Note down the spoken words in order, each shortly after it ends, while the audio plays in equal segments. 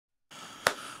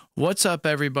What's up,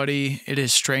 everybody? It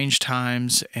is strange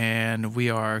times, and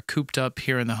we are cooped up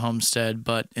here in the homestead,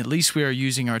 but at least we are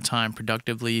using our time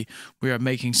productively. We are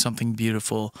making something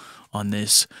beautiful on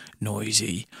this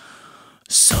noisy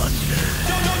Sunday.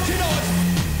 Don't you know it?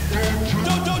 Don't you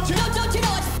know it? Don't you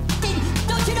know it?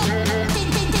 Don't you know it?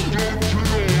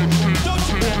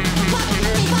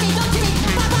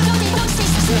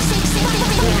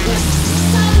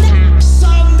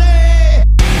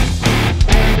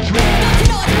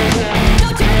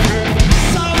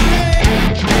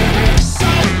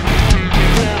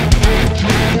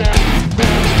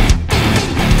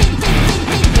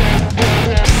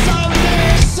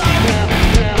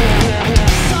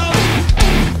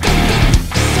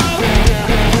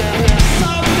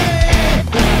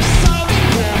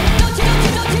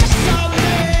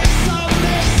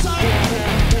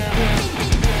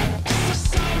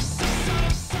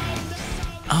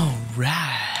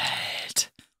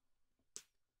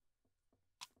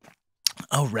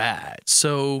 All right,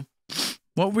 so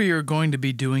what we are going to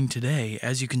be doing today,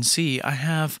 as you can see, I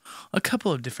have a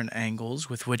couple of different angles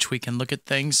with which we can look at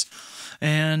things,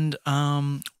 and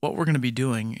what we're going to be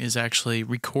doing is actually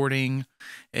recording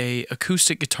a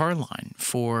acoustic guitar line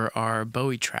for our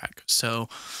Bowie track. So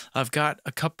I've got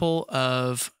a couple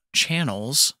of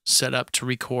channels set up to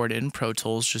record in Pro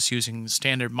Tools, just using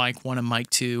standard mic 1 and mic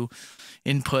 2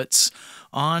 inputs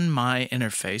on my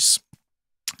interface.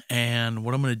 And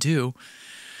what I'm going to do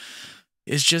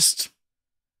is just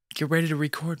get ready to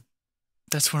record.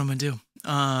 That's what I'm going to do.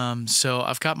 So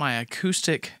I've got my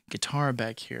acoustic guitar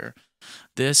back here.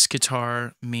 This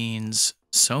guitar means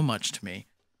so much to me.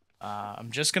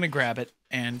 I'm just going to grab it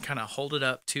and kind of hold it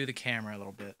up to the camera a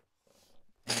little bit.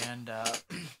 And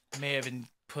may even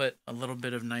put a little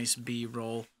bit of nice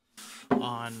B-roll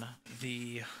on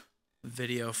the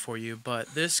video for you.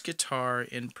 But this guitar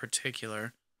in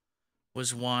particular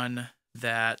was one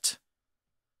that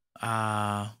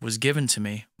was given to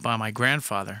me by my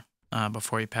grandfather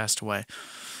before he passed away.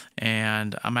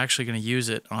 And I'm actually going to use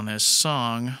it on this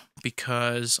song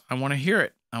because I want to hear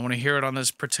it. I want to hear it on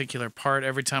this particular part.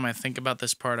 Every time I think about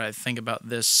this part, I think about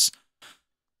this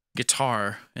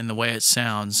guitar and the way it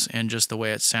sounds, and just the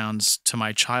way it sounds to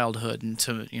my childhood, and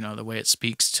to, you know, the way it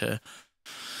speaks to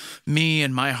me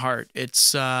and my heart.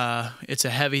 It's a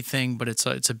heavy thing, but it's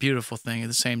a beautiful thing at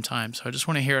the same time. So I just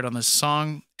want to hear it on this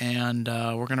song, and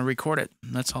we're gonna record it.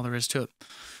 That's all there is to it.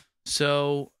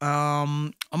 So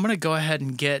I'm gonna go ahead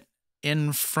and get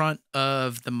in front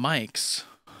of the mics.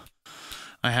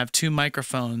 I have two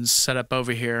microphones set up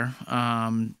over here,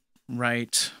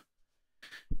 right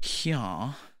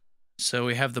here. So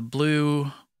we have the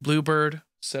Bluebird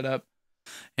set up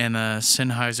and a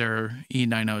Sennheiser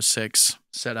E906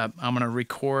 setup. I'm going to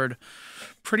record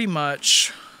pretty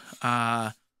much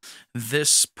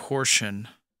this portion,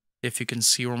 if you can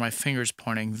see where my finger's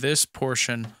pointing, this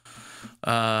portion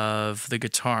of the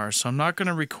guitar. So I'm not going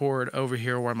to record over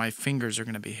here where my fingers are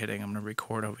going to be hitting. I'm going to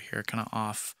record over here kind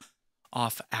of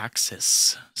off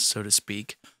axis, so to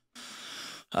speak.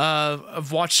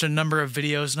 I've watched a number of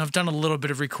videos, and I've done a little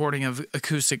bit of recording of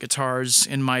acoustic guitars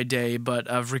in my day, but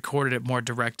I've recorded it more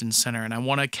direct and center, and I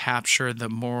want to capture the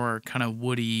more kind of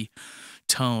woody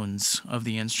tones of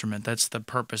the instrument. That's the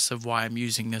purpose of why I'm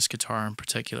using this guitar in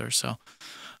particular. So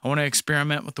I want to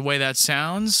experiment with the way that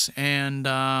sounds, and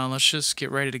let's just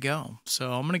get ready to go.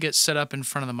 So I'm going to get set up in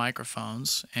front of the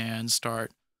microphones and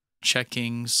start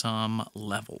checking some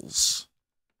levels.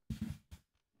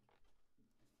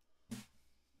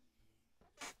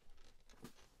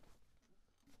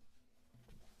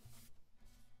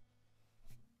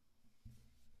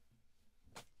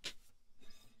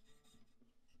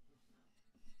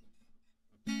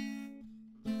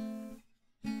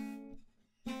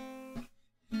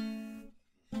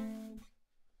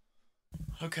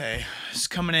 Okay, it's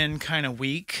coming in kind of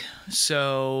weak,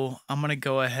 so I'm going to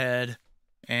go ahead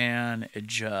and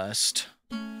adjust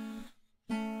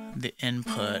the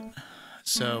input.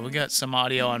 So we got some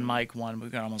audio on mic 1,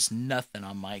 we've got almost nothing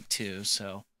on mic 2,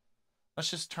 so let's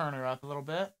just turn her up a little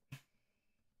bit. Let's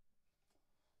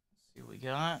see what we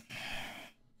got.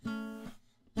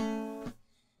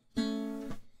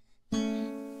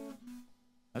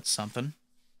 That's something.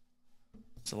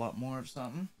 It's a lot more of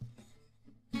something.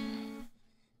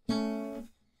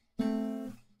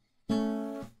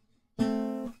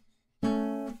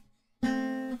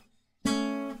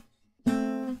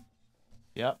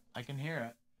 Yep, I can hear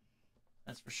it.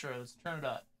 That's for sure. Let's turn it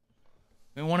up.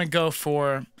 We want to go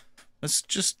for, let's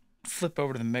just flip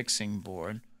over to the mixing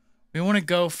board. We want to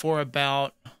go for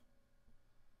about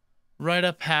right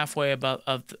up halfway about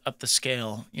up the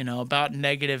scale, you know, about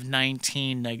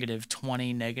 -19,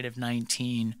 -20,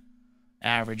 -19.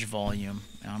 average volume.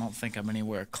 Now, I don't think I'm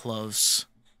anywhere close,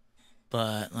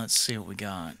 but let's see what we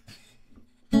got.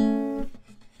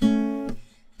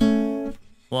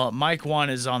 Well, mic 1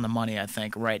 is on the money, I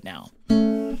think, right now.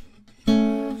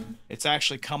 It's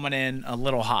actually coming in a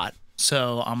little hot,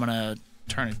 so I'm going to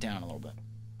turn it down a little bit.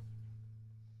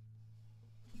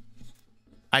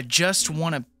 I just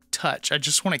want to touch. I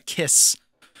just want to kiss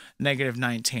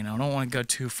 -19. I don't want to go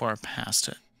too far past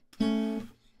it.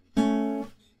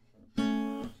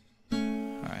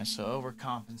 Alright, so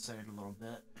overcompensate a little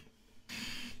bit.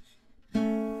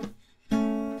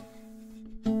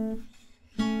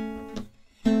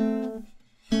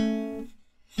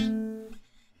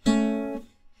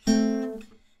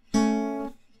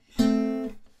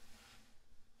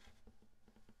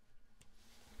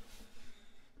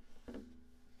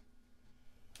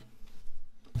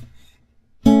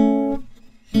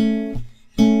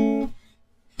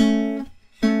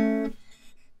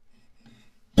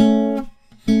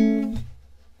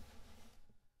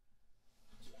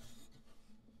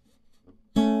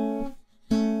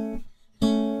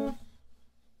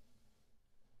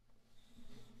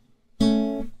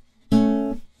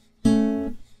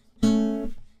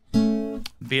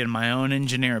 Being my own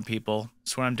engineer, people.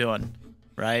 That's what I'm doing,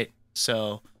 right?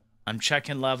 So I'm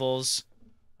checking levels,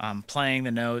 I'm playing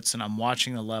the notes, and I'm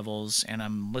watching the levels, and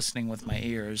I'm listening with my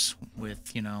ears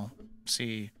with, you know,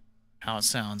 see how it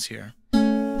sounds here.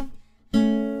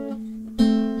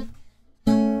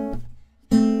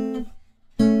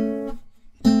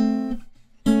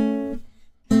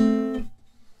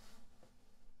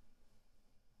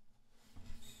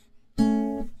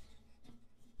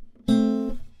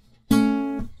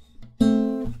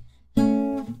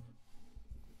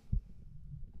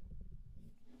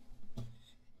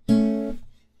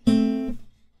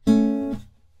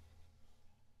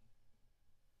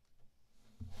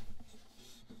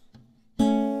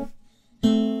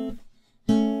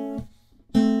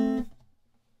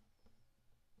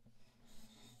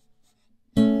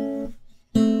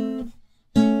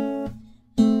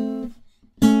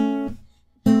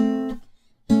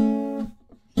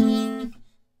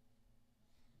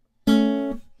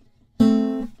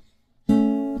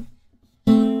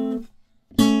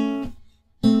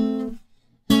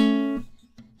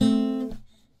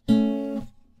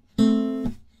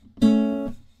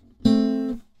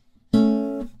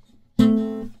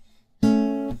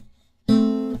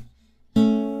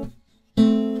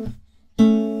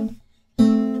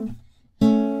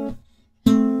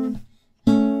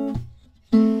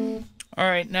 All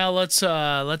right, now let's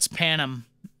pan them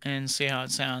and see how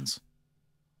it sounds.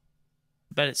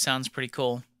 I bet it sounds pretty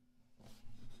cool.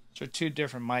 So 2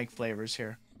 different mic flavors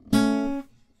here.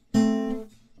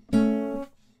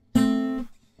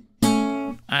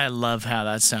 I love how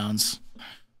that sounds.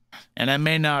 And I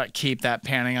may not keep that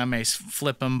panning. I may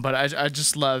flip them, but I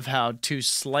just love how 2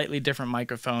 slightly different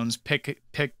microphones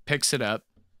picks it up,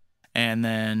 and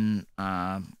then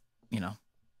you know,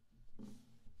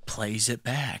 plays it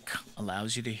back,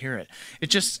 allows you to hear it.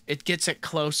 It gets it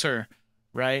closer,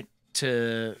 right,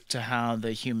 to how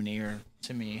the human ear,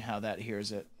 to me, how that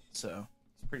hears it. So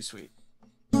it's pretty sweet.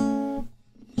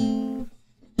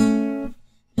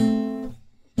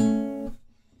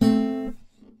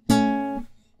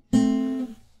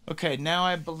 Okay, now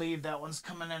I believe that one's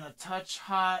coming in a touch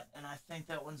hot, and I think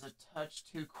that one's a touch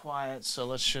too quiet, so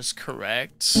let's just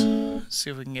correct. See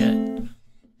if we can get...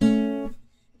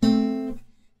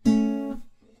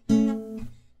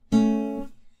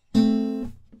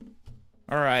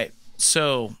 All right,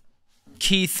 so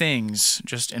key things,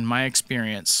 just in my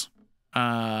experience,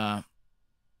 don't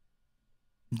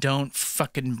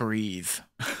fucking breathe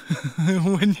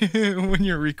when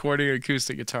you're recording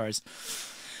acoustic guitars.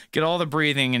 Get all the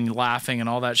breathing and laughing and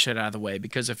all that shit out of the way,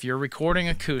 because if you're recording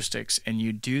acoustics and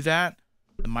you do that,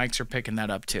 the mics are picking that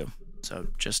up too. So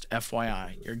just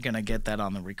FYI, you're gonna get that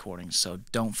on the recording, so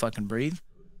don't fucking breathe.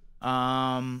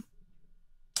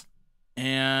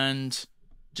 And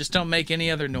just don't make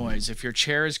any other noise. If your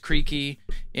chair is creaky,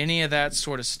 any of that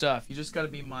sort of stuff, you just got to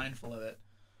be mindful of it.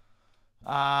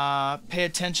 Pay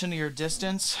attention to your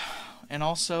distance, and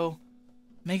also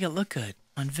make it look good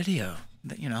on video.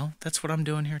 You know, that's what I'm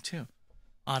doing here too,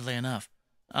 oddly enough.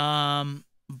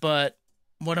 But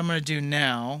what I'm going to do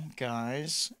now,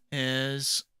 guys,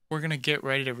 is we're going to get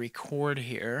ready to record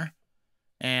here.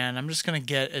 And I'm just going to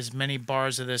get as many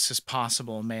bars of this as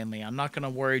possible, mainly. I'm not going to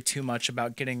worry too much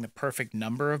about getting the perfect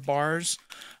number of bars.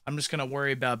 I'm just going to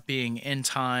worry about being in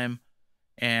time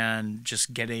and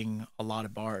just getting a lot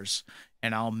of bars.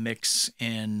 And I'll mix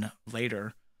in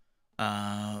later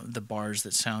the bars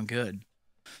that sound good.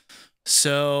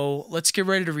 So let's get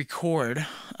ready to record.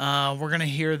 We're going to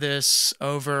hear this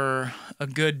over a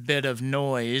good bit of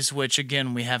noise, which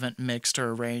again, we haven't mixed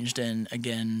or arranged in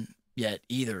again yet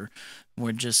either.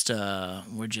 We're just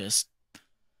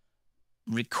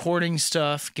recording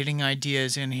stuff, getting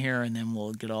ideas in here, and then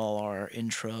we'll get all our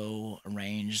intro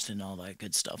arranged and all that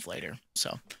good stuff later.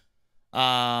 So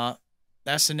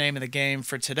that's the name of the game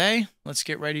for today. Let's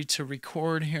get ready to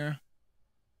record here.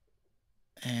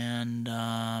 And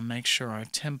make sure our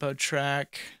tempo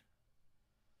track,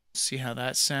 see how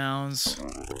that sounds.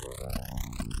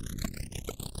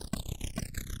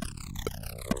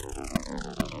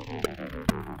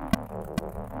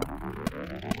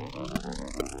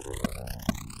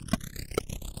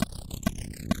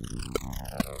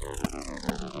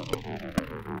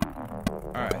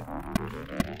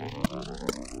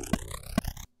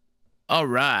 All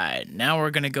right, now we're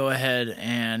going to go ahead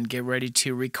and get ready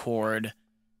to record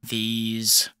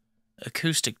these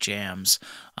acoustic jams.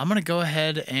 I'm going to go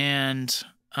ahead and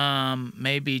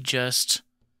maybe just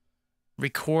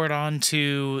record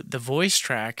onto the voice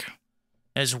track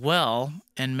as well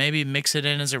and maybe mix it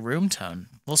in as a room tone.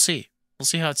 We'll see. We'll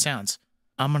see how it sounds.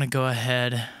 I'm going to go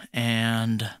ahead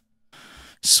and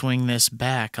swing this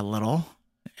back a little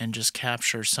and just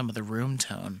capture some of the room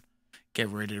tone. Get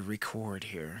ready to record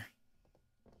here.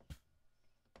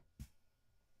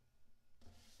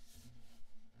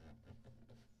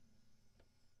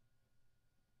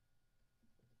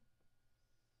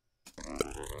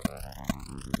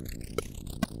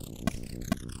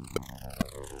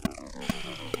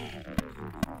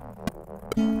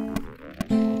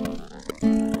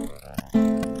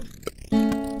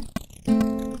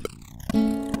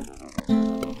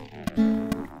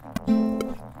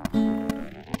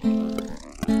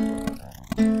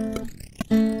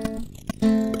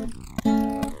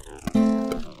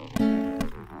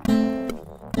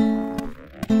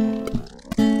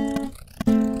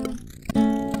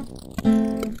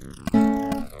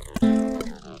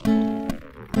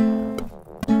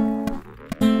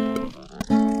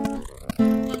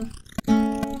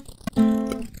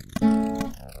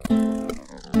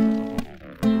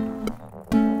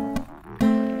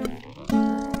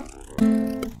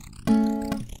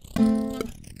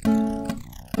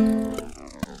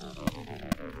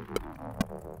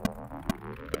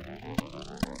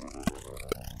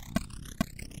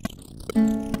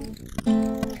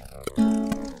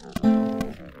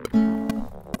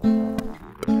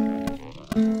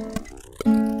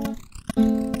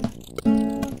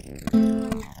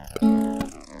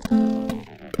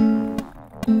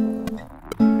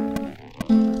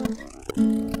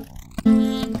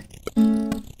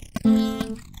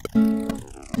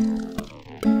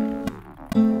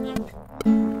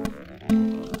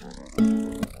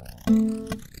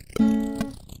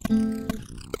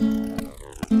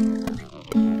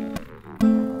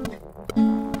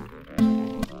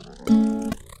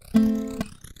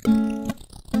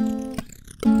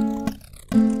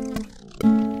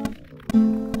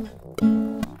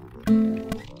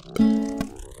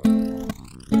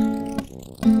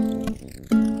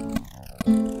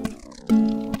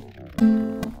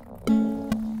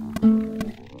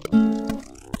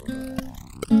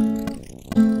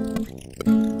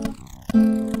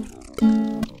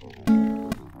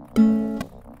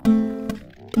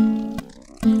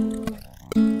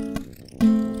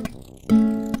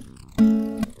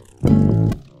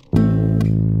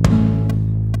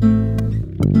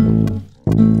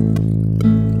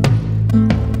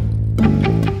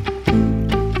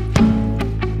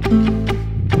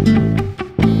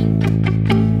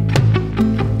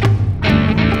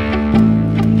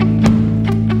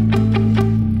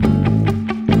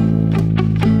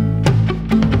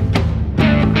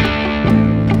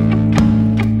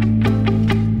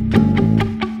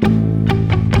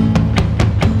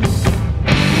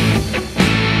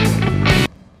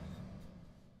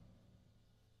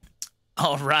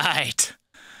 All right.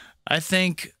 I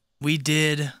think we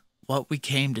did what we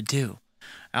came to do,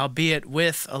 albeit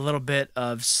with a little bit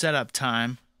of setup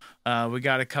time. We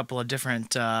got a couple of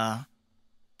different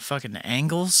fucking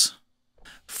angles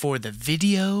for the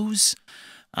videos.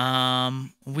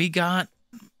 We got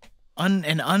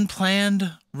an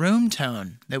unplanned room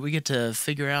tone that we get to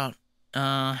figure out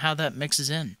how that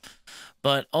mixes in.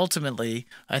 But ultimately,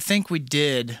 I think we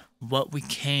did what we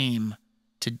came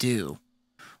to do.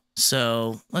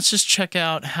 So let's just check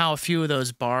out how a few of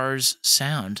those bars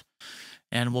sound,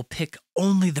 and we'll pick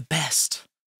only the best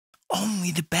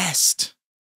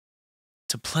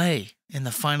to play in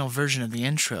the final version of the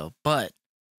intro. But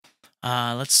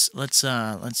let's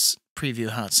preview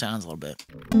how it sounds a little bit.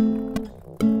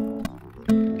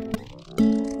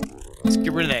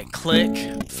 Get rid of that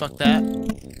click. Fuck that.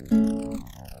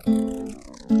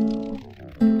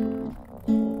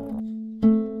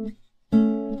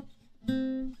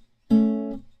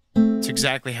 It's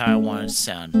exactly how I want it to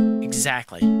sound.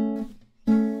 Exactly.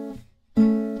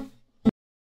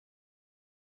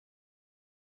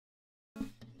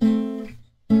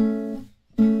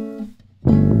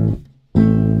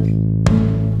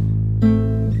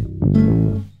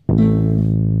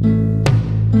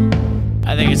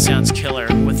 I think it sounds killer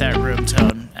with that room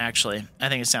tone, actually. I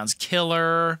think it sounds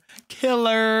killer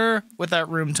with that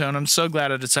room tone. I'm so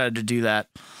glad I decided to do that.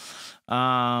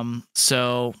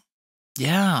 So,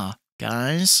 yeah,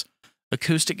 guys.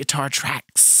 Acoustic guitar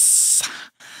tracks.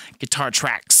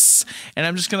 And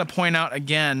I'm just going to point out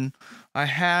again, I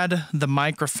had the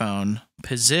microphone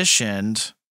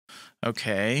positioned.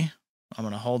 Okay, I'm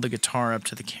going to hold the guitar up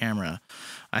to the camera.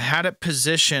 I had it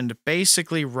positioned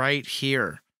basically right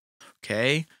here.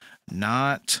 Okay,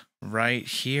 not right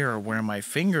here where my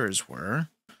fingers were,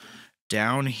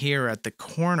 down here at the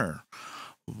corner.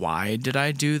 Why did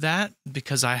I do that?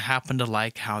 Because I happen to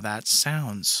like how that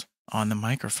sounds on the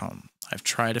microphone. I've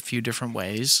tried a few different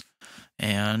ways,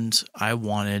 and I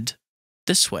wanted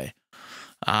this way.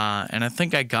 And I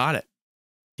think I got it.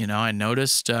 You know, I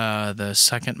noticed the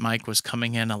second mic was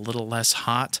coming in a little less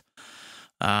hot.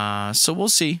 So we'll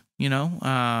see, you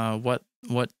know,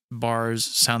 what bars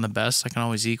sound the best. I can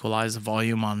always equalize the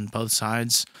volume on both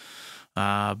sides.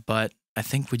 But I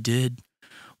think we did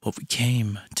what we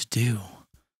came to do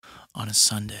on a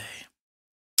Sunday.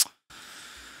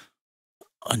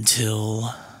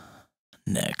 Until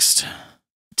next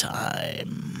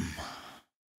time.